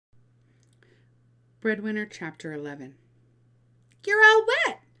Breadwinner Chapter 11. "You're all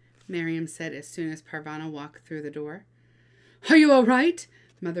wet," Miriam said as soon as Parvana walked through the door. "Are you all right?"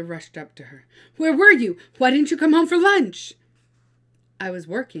 Mother rushed up to her. "Where were you? Why didn't you come home for lunch?" "I was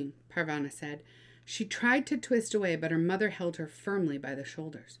working," Parvana said. She tried to twist away, but her mother held her firmly by the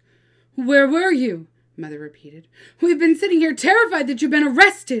shoulders. "Where were you?" Mother repeated. "We've been sitting here terrified that you've been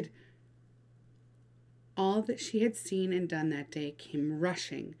arrested." All that she had seen and done that day came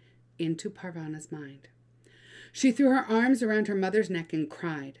rushing into Parvana's mind. She threw her arms around her mother's neck and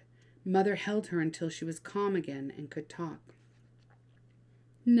cried. Mother held her until she was calm again and could talk.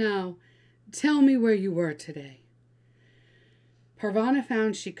 "Now, tell me where you were today." Parvana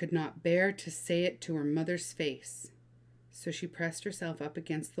found she could not bear to say it to her mother's face, so she pressed herself up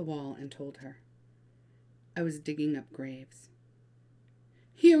against the wall and told her. "I was digging up graves."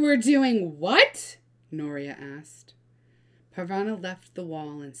 "You were doing what?" Noria asked. Parvana left the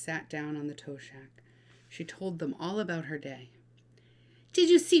wall and sat down on the toe shack. She told them all about her day. "Did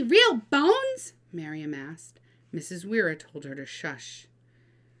you see real bones?" Miriam asked. Mrs. Weir told her to shush.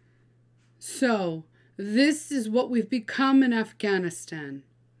 "So, this is what we've become in Afghanistan,"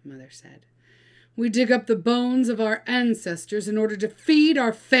 Mother said. "We dig up the bones of our ancestors in order to feed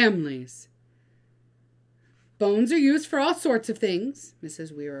our families." "Bones are used for all sorts of things,"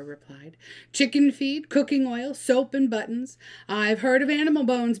 Mrs. Weir replied. "Chicken feed, cooking oil, soap, and buttons. I've heard of animal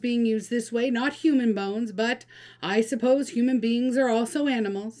bones being used this way, not human bones, but I suppose human beings are also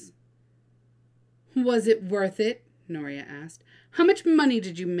animals." "Was it worth it?" Noria asked. "How much money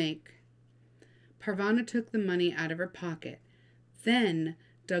did you make?" Parvana took the money out of her pocket, then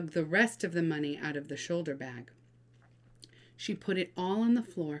dug the rest of the money out of the shoulder bag. She put it all on the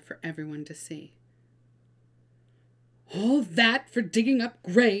floor for everyone to see. "All that for digging up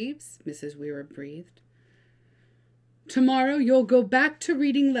graves?" Mrs. Weir breathed. "Tomorrow you'll go back to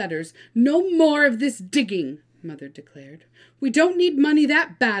reading letters. No more of this digging," Mother declared. "We don't need money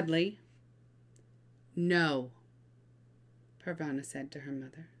that badly." "No," Parvana said to her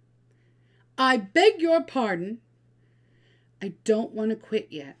mother. "I beg your pardon." "I don't want to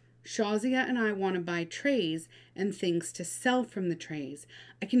quit yet. Shazia and I want to buy trays and things to sell from the trays.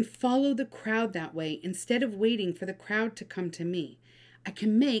 I can follow the crowd that way instead of waiting for the crowd to come to me. I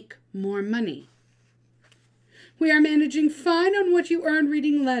can make more money." "We are managing fine on what you earn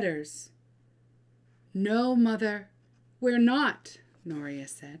reading letters." "No, Mother, we're not," Noria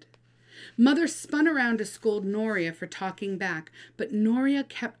said. Mother spun around to scold Noria for talking back, but Noria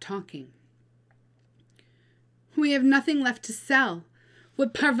kept talking. "We have nothing left to sell.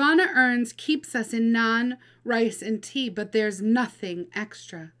 What Parvana earns keeps us in naan, rice, and tea, but there's nothing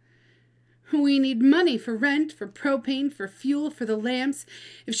extra. We need money for rent, for propane, for fuel, for the lamps.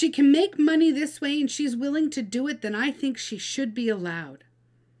 If she can make money this way and she's willing to do it, then I think she should be allowed."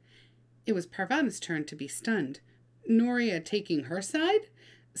 It was Parvana's turn to be stunned. Noria taking her side?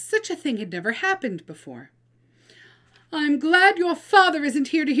 Such a thing had never happened before. "I'm glad your father isn't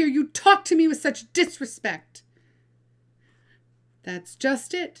here to hear you talk to me with such disrespect." "That's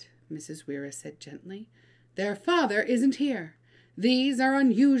just it," Mrs. Weir said gently. "Their father isn't here. These are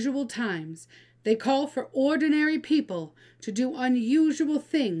unusual times. They call for ordinary people to do unusual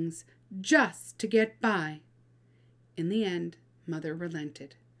things just to get by." In the end, Mother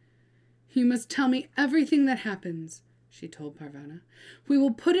relented. "You must tell me everything that happens," she told Parvana. "We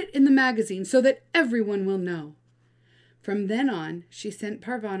will put it in the magazine so that everyone will know." From then on, she sent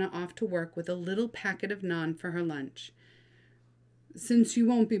Parvana off to work with a little packet of naan for her lunch. "Since you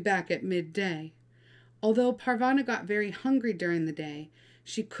won't be back at midday." Although Parvana got very hungry during the day,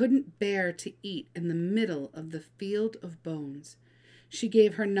 she couldn't bear to eat in the middle of the field of bones. She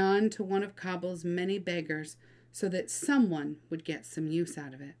gave her naan to one of Kabul's many beggars so that someone would get some use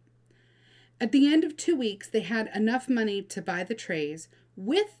out of it. At the end of 2 weeks, they had enough money to buy the trays,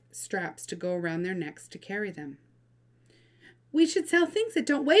 with straps to go around their necks to carry them. "We should sell things that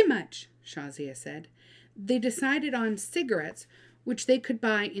don't weigh much," Shazia said. They decided on cigarettes, which they could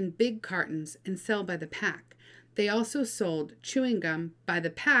buy in big cartons and sell by the pack. They also sold chewing gum by the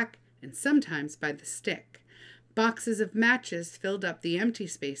pack and sometimes by the stick. Boxes of matches filled up the empty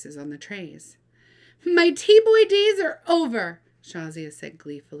spaces on the trays. "My tea-boy days are over," Shazia said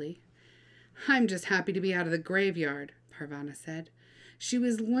gleefully. "I'm just happy to be out of the graveyard," Parvana said. She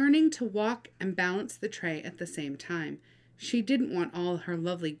was learning to walk and balance the tray at the same time. She didn't want all her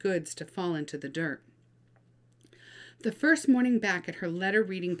lovely goods to fall into the dirt. The first morning back at her letter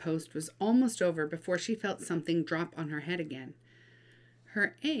reading post was almost over before she felt something drop on her head again.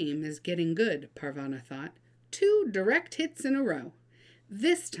 Her aim is getting good, Parvana thought. 2 direct hits in a row.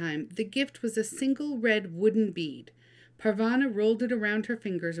 This time the gift was a single red wooden bead. Parvana rolled it around her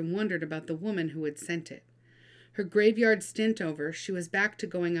fingers and wondered about the woman who had sent it. Her graveyard stint over, she was back to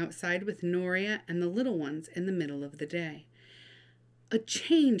going outside with Noria and the little ones in the middle of the day. A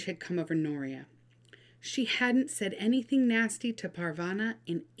change had come over Noria. She hadn't said anything nasty to Parvana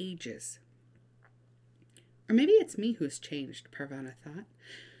in ages. Or maybe it's me who's changed, Parvana thought.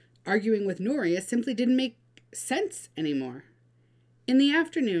 Arguing with Noria simply didn't make sense anymore. In the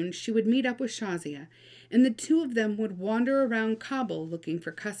afternoon, she would meet up with Shazia, and the two of them would wander around Kabul looking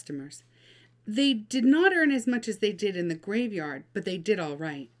for customers. They did not earn as much as they did in the graveyard, but they did all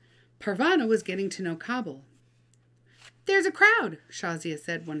right. Parvana was getting to know Kabul. "There's a crowd," Shazia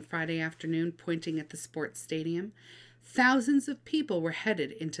said one Friday afternoon, pointing at the sports stadium. Thousands of people were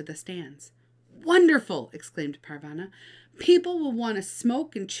headed into the stands. "Wonderful!" exclaimed Parvana. "People will want to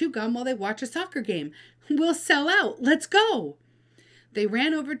smoke and chew gum while they watch a soccer game. We'll sell out. Let's go!" They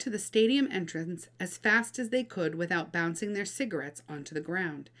ran over to the stadium entrance as fast as they could without bouncing their cigarettes onto the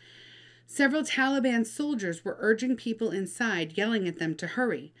ground. Several Taliban soldiers were urging people inside, yelling at them to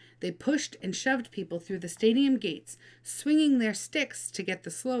hurry. They pushed and shoved people through the stadium gates, swinging their sticks to get the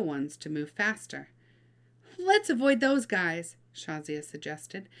slow ones to move faster. "Let's avoid those guys," Shazia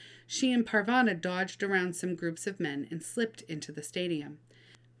suggested. She and Parvana dodged around some groups of men and slipped into the stadium.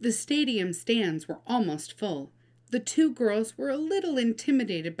 The stadium stands were almost full. The two girls were a little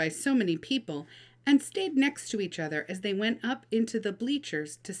intimidated by so many people and stayed next to each other as they went up into the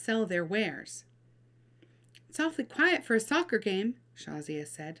bleachers to sell their wares. "It's awfully quiet for a soccer game," Shazia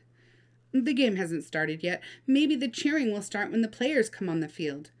said. "The game hasn't started yet. Maybe the cheering will start when the players come on the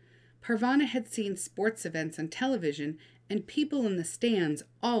field." Parvana had seen sports events on television, and people in the stands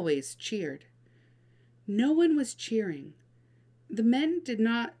always cheered. No one was cheering. The men did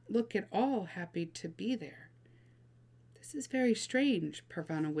not look at all happy to be there. "This is very strange,"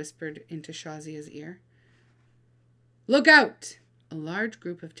 Parvana whispered into Shazia's ear. "Look out!" A large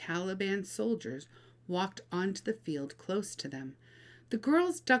group of Taliban soldiers walked onto the field close to them. The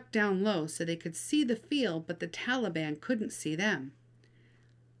girls ducked down low so they could see the field, but the Taliban couldn't see them.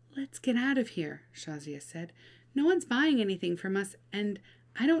 "Let's get out of here," Shazia said. "No one's buying anything from us, and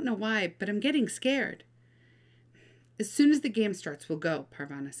I don't know why, but I'm getting scared." "As soon as the game starts, we'll go,"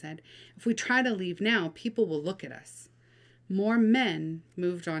 Parvana said. "If we try to leave now, people will look at us." More men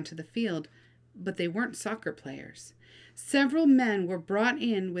moved onto the field, but they weren't soccer players. Several men were brought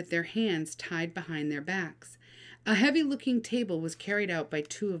in with their hands tied behind their backs. A heavy-looking table was carried out by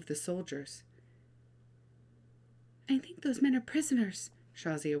two of the soldiers. "I think those men are prisoners,"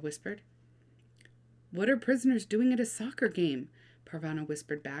 Shazia whispered. "What are prisoners doing at a soccer game?" Parvana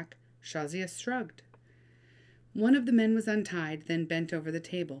whispered back. Shazia shrugged. One of the men was untied, then bent over the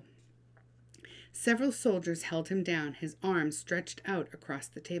table. Several soldiers held him down, his arms stretched out across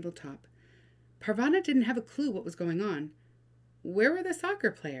the tabletop. Parvana didn't have a clue what was going on. Where were the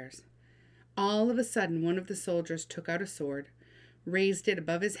soccer players? All of a sudden, one of the soldiers took out a sword, raised it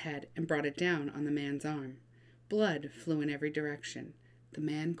above his head, and brought it down on the man's arm. Blood flew in every direction. The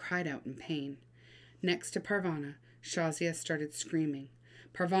man cried out in pain. Next to Parvana, Shazia started screaming.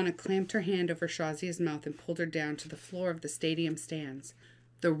 Parvana clamped her hand over Shazia's mouth and pulled her down to the floor of the stadium stands.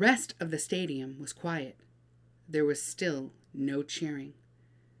 The rest of the stadium was quiet. There was still no cheering.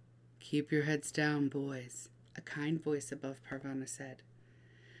 "Keep your heads down, boys," a kind voice above Parvana said.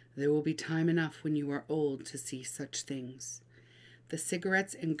 "There will be time enough when you are old to see such things." The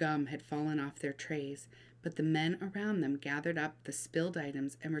cigarettes and gum had fallen off their trays, but the men around them gathered up the spilled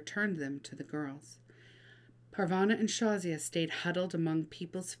items and returned them to the girls. Parvana and Shazia stayed huddled among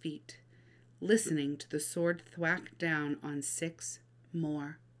people's feet, listening to the sword thwack down on 6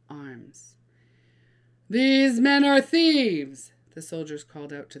 more arms. "These men are thieves," the soldiers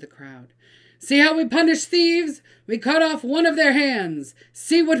called out to the crowd. "See how we punish thieves? We cut off one of their hands.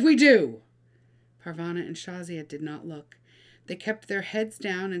 See what we do." Parvana and Shazia did not look. They kept their heads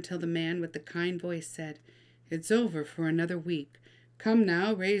down until the man with the kind voice said, "It's over for another week. Come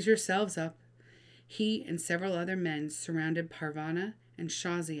now, raise yourselves up." He and several other men surrounded Parvana and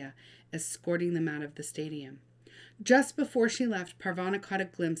Shazia, escorting them out of the stadium. Just before she left, Parvana caught a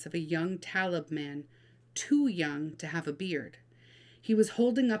glimpse of a young Talib man, too young to have a beard. He was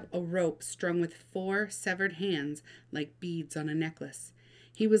holding up a rope strung with 4 severed hands like beads on a necklace.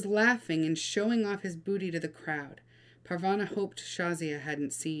 He was laughing and showing off his booty to the crowd. Parvana hoped Shazia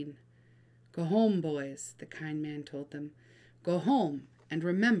hadn't seen. "Go home, boys," the kind man told them. "Go home and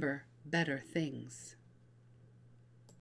remember better things."